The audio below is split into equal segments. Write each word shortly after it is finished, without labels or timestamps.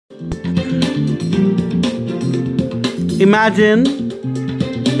Imagine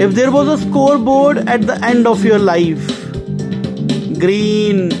if there was a scoreboard at the end of your life.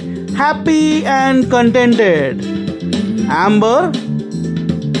 Green, happy and contented. Amber,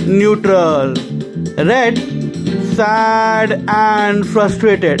 neutral. Red, sad and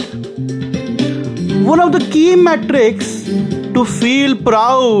frustrated. One of the key metrics to feel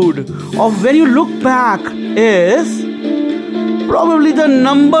proud of when you look back is probably the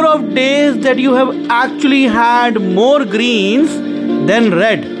number of days that you have actually had more greens than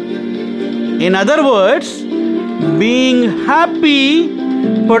red. In other words, being happy,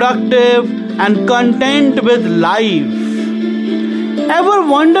 productive and content with life. Ever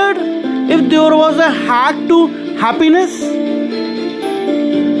wondered if there was a hack to happiness?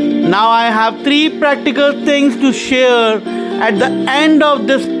 Now I have 3 practical things to share at the end of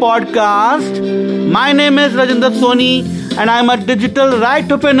this podcast. My name is Rajinder Soni and I am a digital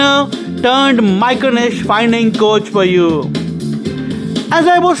right-entrepreneur turned micro-niche finding coach for you. As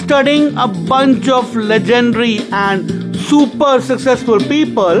I was studying a bunch of legendary and super successful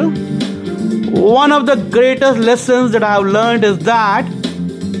people, one of the greatest lessons that I have learned is that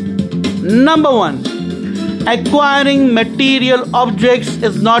number 1, acquiring material objects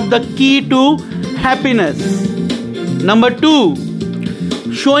is not the key to happiness. Number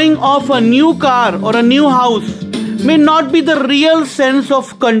 2, showing off a new car or a new house may not be the real sense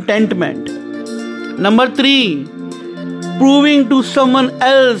of contentment. Number 3, proving to someone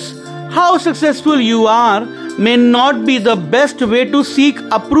else how successful you are may not be the best way to seek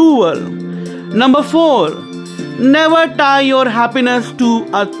approval. Number 4, never tie your happiness to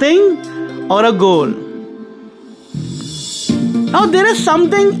a thing or a goal. Now there is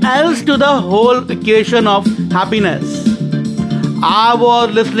something else to the whole equation of happiness. I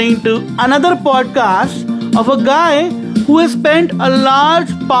was listening to another podcast of a guy who has spent a large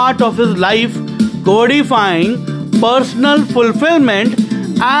part of his life codifying personal fulfillment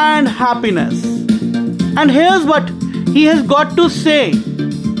and happiness. And here's what he has got to say.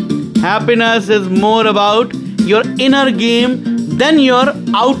 Happiness is more about your inner game than your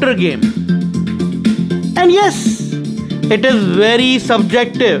outer game. And yes, it is very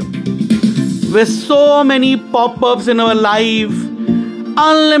subjective. With so many pop-ups in our life,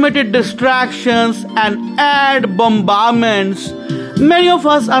 unlimited distractions and ad bombardments, many of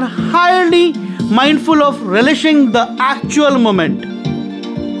us are highly mindful of relishing the actual moment,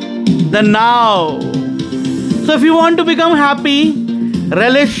 the now. So if you want to become happy,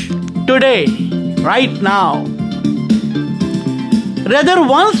 relish today, right now. Rather,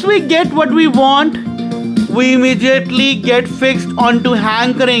 once we get what we want, we immediately get fixed onto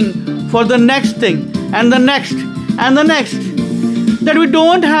hankering for the next thing and the next and the next, that we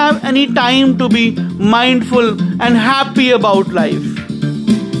don't have any time to be mindful and happy about life.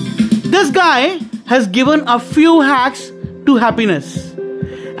 This guy has given a few hacks to happiness,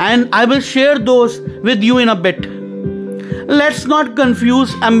 and I will share those with you in a bit. Let's not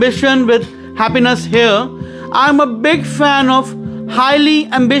confuse ambition with happiness here. I'm a big fan of highly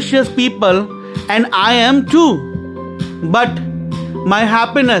ambitious people, and I am too. But my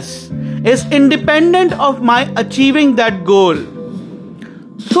happiness is independent of my achieving that goal.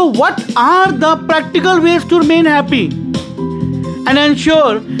 So what are the practical ways to remain happy and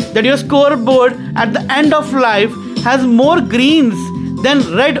ensure that your scoreboard at the end of life has more greens than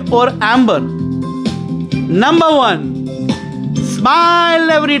red or amber? Number 1, smile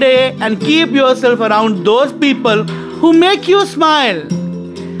every day and keep yourself around those people who make you smile.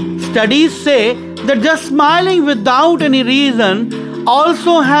 Studies say that just smiling without any reason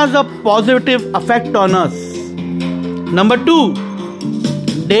also has a positive effect on us. Number 2,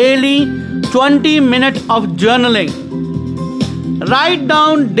 daily 20 minutes of journaling. Write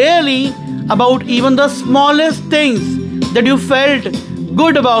down daily about even the smallest things that you felt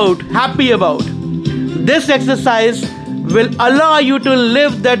good about, happy about. This exercise will allow you to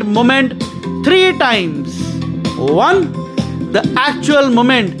live that moment 3 times. 1, the actual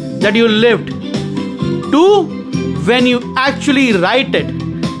moment that you lived. 2, when you actually write it.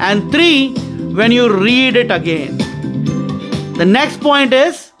 And 3, when you read it again. The next point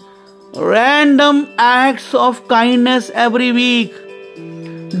is random acts of kindness every week.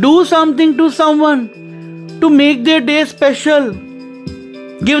 Do something to someone to make their day special.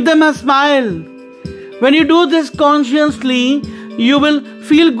 Give them a smile. When you do this consciously, you will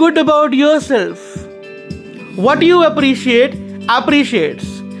feel good about yourself. What you appreciate appreciates.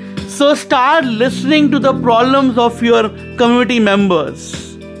 So start listening to the problems of your community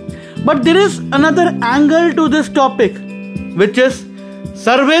members. But there is another angle to this topic, which is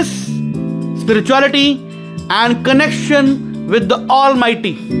service, spirituality, and connection with the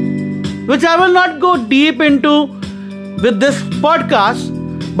Almighty. which I will not go deep into with this podcast,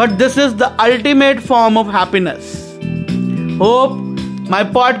 but this is the ultimate form of happiness. Hope my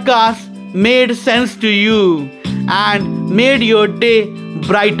podcast made sense to you and made your day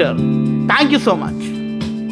brighter. Thank you so much.